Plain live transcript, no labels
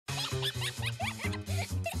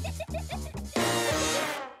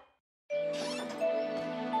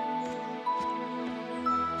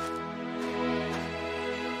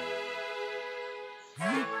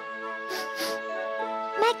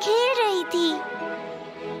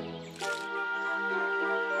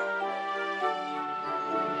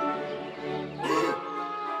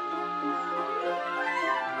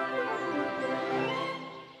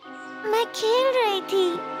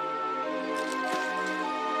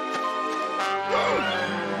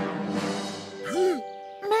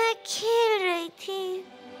मैं खेल रही थी।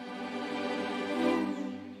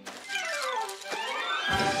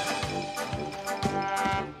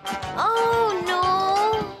 ओह नो,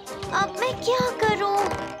 अब मैं क्या करूं?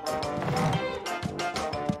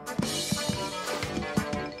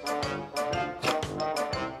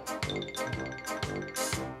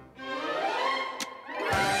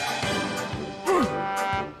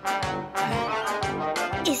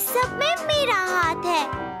 इस सब में मेरा हाथ है,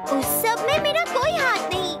 उस सब में मेरा कोई हाथ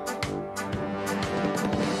नहीं।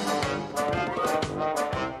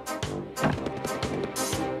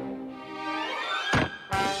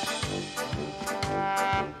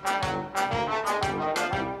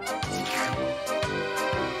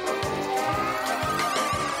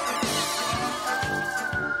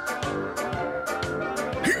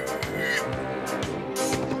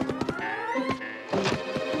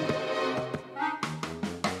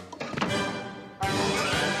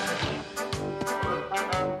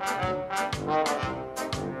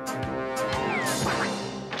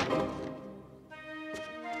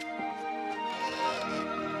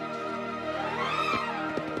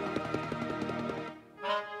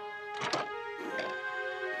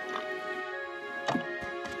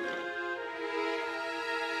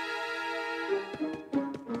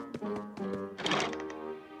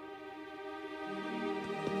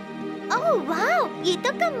 ओह वाह, ये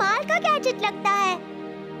तो कमाल का गैजेट लगता है।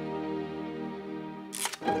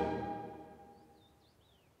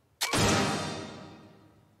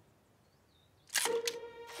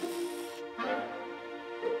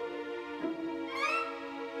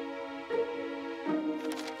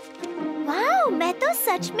 वाह, मैं तो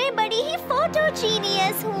सच में बड़ी ही फोटो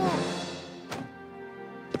जीनियस हूँ।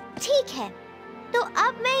 ठीक है, तो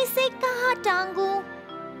अब मैं इसे कहाँ टांगूं?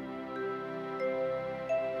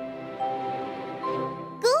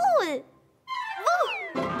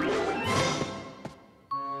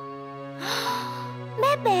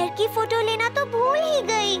 मैं पैर की फोटो लेना तो भूल ही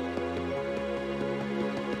गई।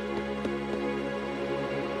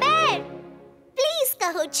 पैर, प्लीज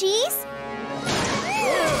कहो चीज।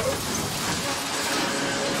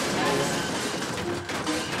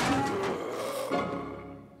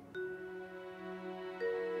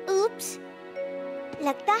 उप्स,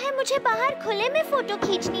 लगता है मुझे बाहर खुले में फोटो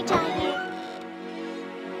खींचनी चाहिए।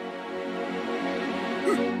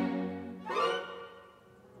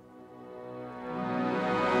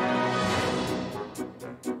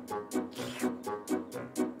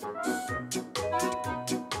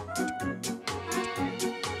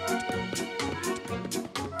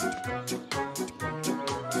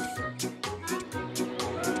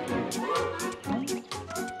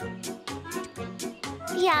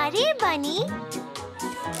 प्यारे बनी,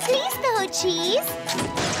 प्लीज कहो चीज।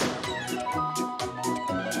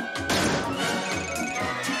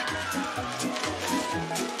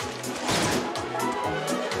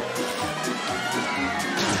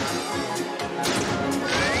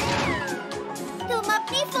 तुम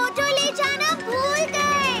अपनी फोटो ले जाना भूल गए।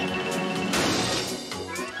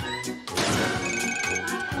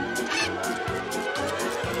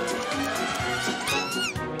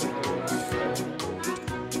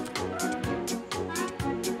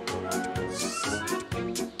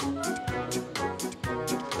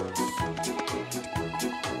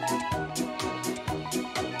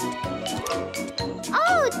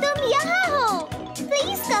 तुम यहाँ हो,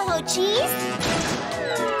 प्लीज कहो चीज।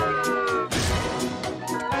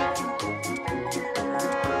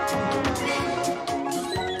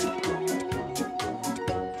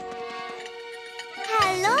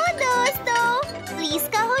 हेलो दोस्तों, प्लीज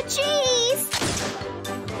कहो चीज।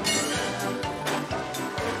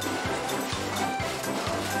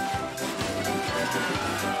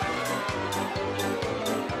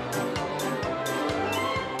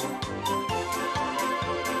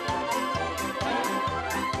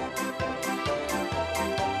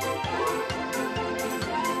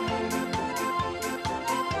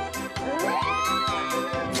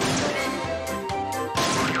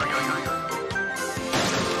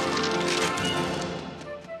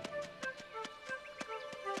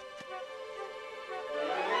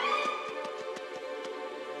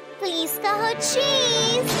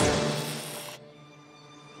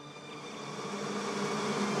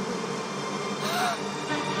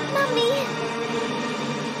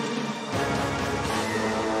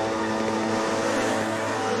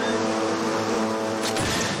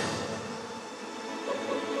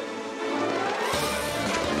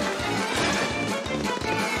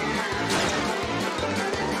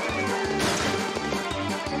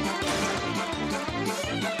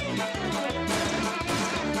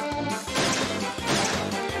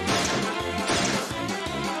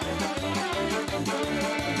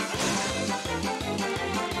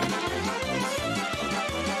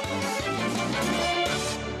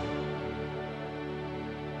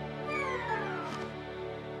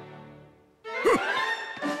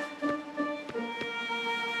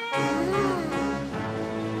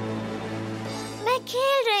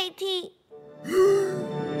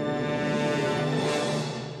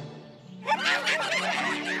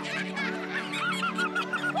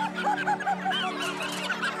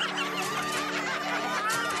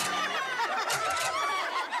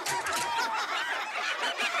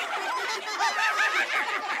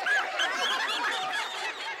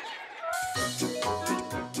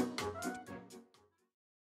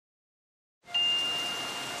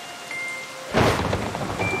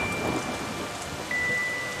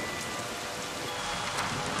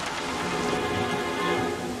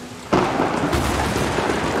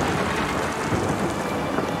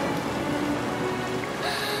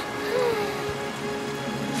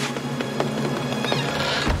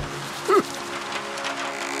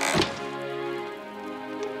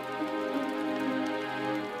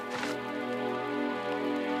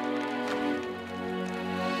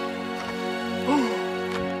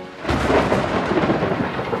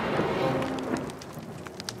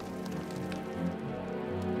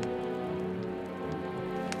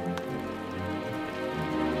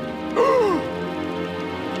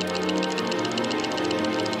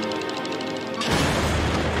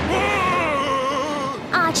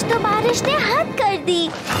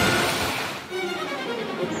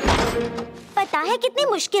 है कितनी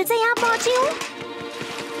मुश्किल से यहाँ पहुँची हूँ।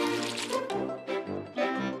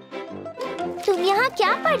 तुम यहाँ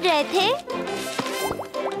क्या पढ़ रहे थे?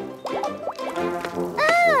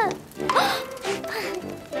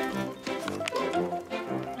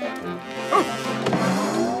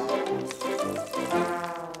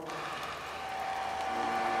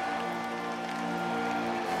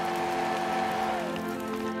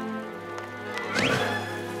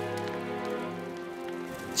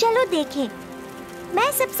 चलो देखें,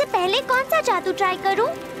 मैं सबसे पहले कौन सा जादू ट्राई करूं?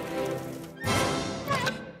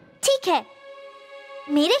 ठीक है,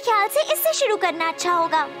 मेरे ख्याल से इससे शुरू करना अच्छा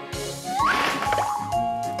होगा।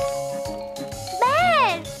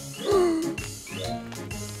 बैर,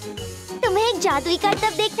 तुम्हें एक जादुई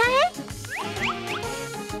करतब देखना है?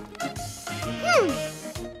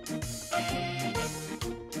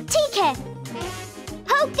 ठीक है,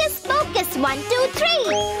 होकस पोकस 1 2 3।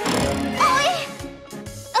 ओए,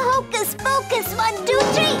 होकस पोकस 1 2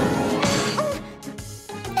 3।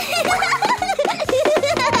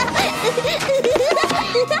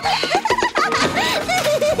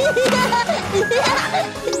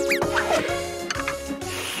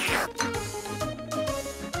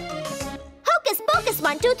 Hocus focus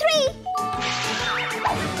 1 2 3।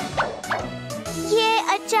 ये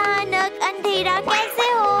अचानक अंधेरा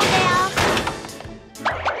कैसे हो गया?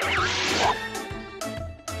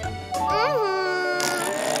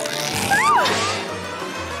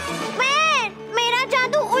 मेरा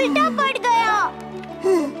जादू उल्टा पड़ गया।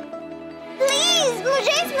 प्लीज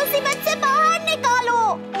मुझे इस मुसीबत से बाहर निकालो।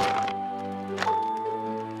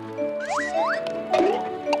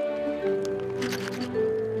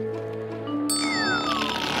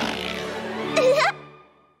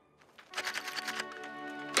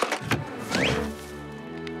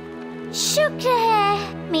 शुक्र है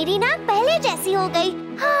मेरी नाक पहले जैसी हो गई।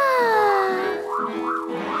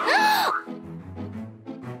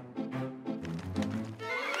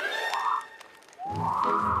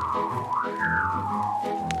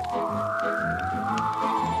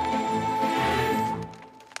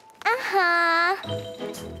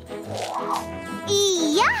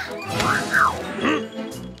 इया!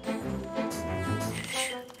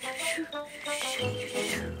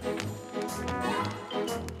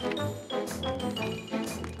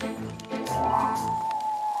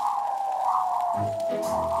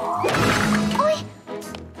 ओए!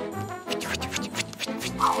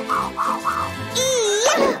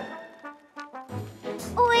 इया!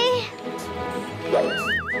 ओए!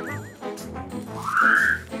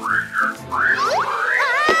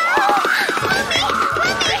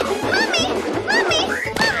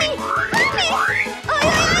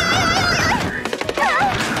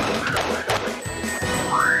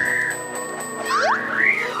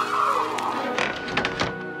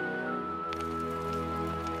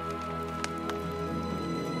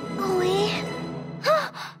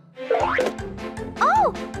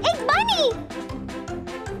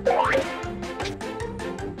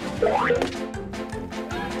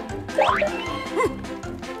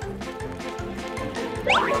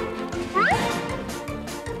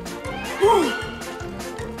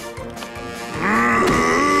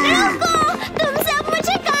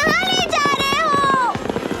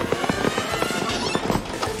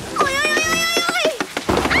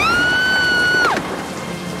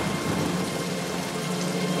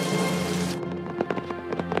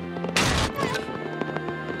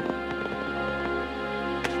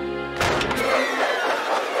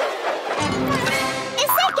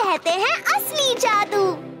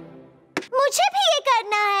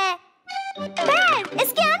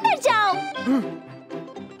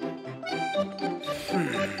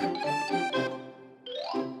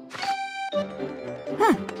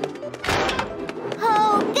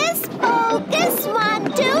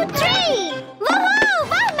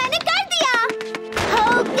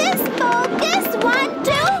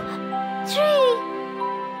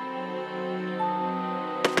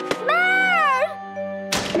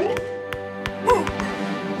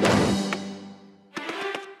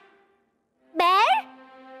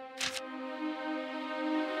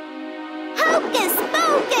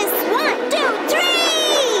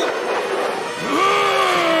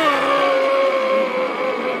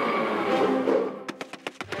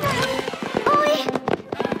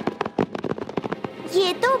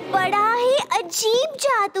 अजीब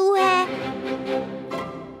जादू है।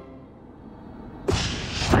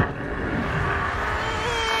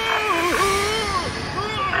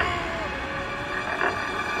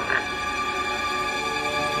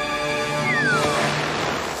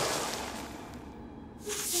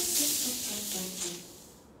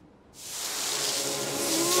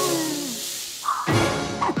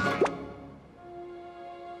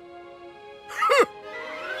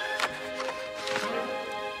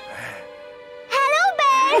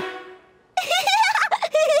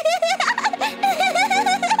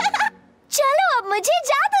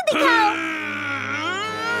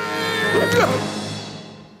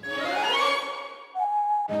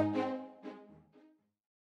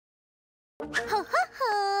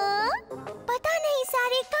 पता नहीं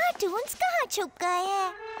सारे कार्टून्स कहाँ छुप गए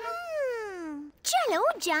हैं। चलो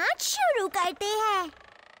जांच शुरू करते हैं।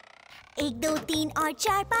 1 2 3 और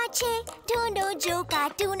 4 5 6 ढूंढो जो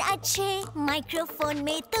कार्टून अच्छे। माइक्रोफोन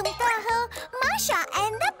में तुम कहो माशा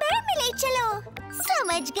एंड द बेयर मिले चलो।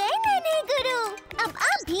 समझ गए नन्हे गुरु, अब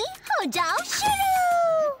आप भी हो जाओ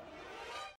शुरू।